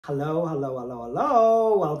Hello, hello, hello,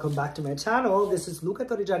 hello. Welcome back to my channel. This is Luca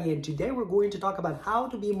Torrigiani, and today we're going to talk about how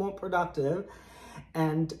to be more productive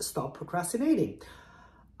and stop procrastinating.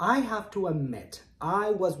 I have to admit, I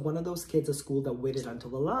was one of those kids at school that waited until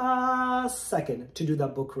the last second to do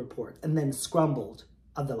that book report and then scrambled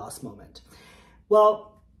at the last moment.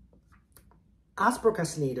 Well, as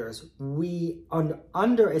procrastinators, we are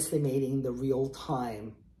underestimating the real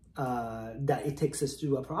time that it takes us to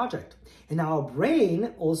do a project. And our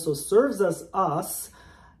brain also serves us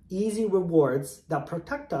easy rewards that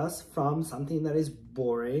protect us from something that is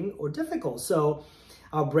boring or difficult. So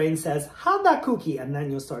our brain says, have that cookie, and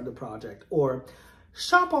then you'll start the project. Or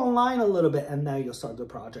shop online a little bit, and then you'll start the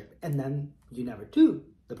project. And then you never do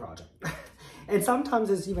the project. And sometimes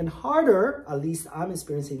it's even harder, at least I'm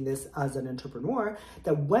experiencing this as an entrepreneur,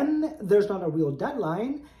 that when there's not a real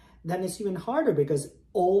deadline, then it's even harder because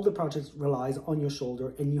all the projects relies on your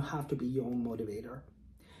shoulder and you have to be your own motivator.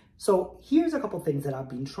 So here's a couple things that I've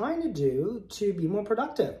been trying to do to be more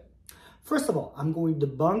productive. First of all, I'm going to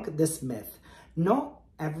debunk this myth. Not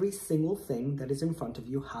every single thing that is in front of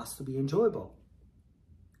you has to be enjoyable.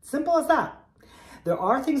 Simple as that. There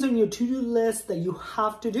are things on your to-do list that you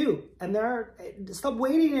have to do, and stop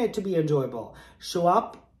waiting it to be enjoyable. Show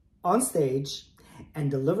up on stage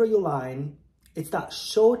and deliver your line. It's that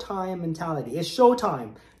showtime mentality. It's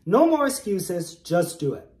showtime. No more excuses, just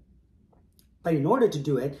do it. But in order to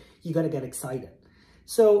do it, you got to get excited.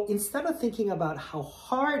 So instead of thinking about how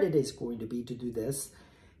hard it is going to be to do this,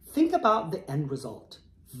 think about the end result.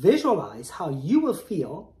 Visualize how you will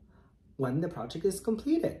feel when the project is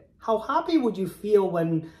completed. How happy would you feel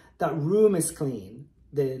when that room is clean,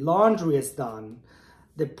 the laundry is done,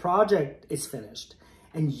 the project is finished?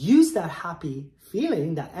 And use that happy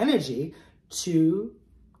feeling, that energy, to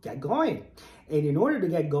get going. And in order to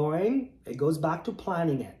get going, it goes back to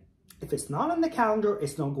planning it. If it's not on the calendar,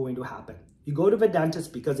 it's not going to happen. You go to the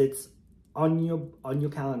dentist because it's on your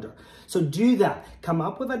calendar. So do that. Come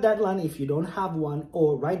up with a deadline if you don't have one,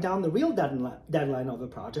 or write down the real deadline of the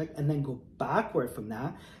project and then go backward from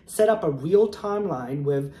that. Set up a real timeline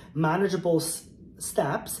with manageable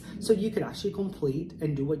steps so you can actually complete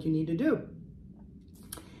and do what you need to do.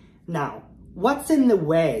 Now, what's in the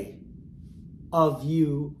way of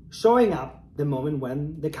you showing up the moment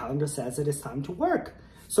when the calendar says it is time to work?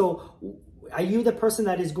 So are you the person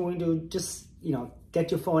that is going to just, get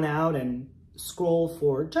your phone out and scroll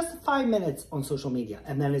for just 5 minutes on social media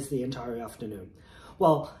and then it's the entire afternoon?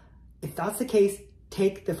 Well, if that's the case,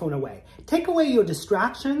 take the phone away. Take away your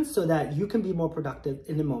distractions so that you can be more productive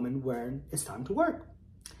in the moment when it's time to work.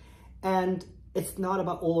 And it's not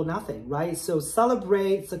about all or nothing, right? So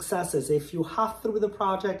celebrate successes. If you have through the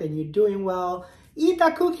project and you're doing well, eat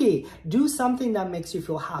that cookie. Do something that makes you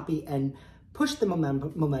feel happy and push the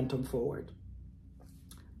momentum forward.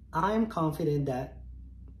 I'm confident that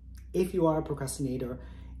if you are a procrastinator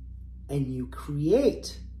and you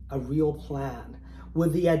create a real plan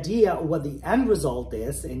with the idea of what the end result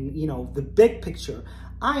is and, the big picture,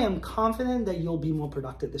 I am confident that you'll be more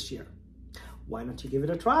productive this year. Why don't you give it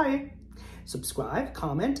a try? Subscribe,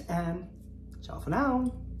 comment, and ciao for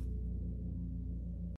now.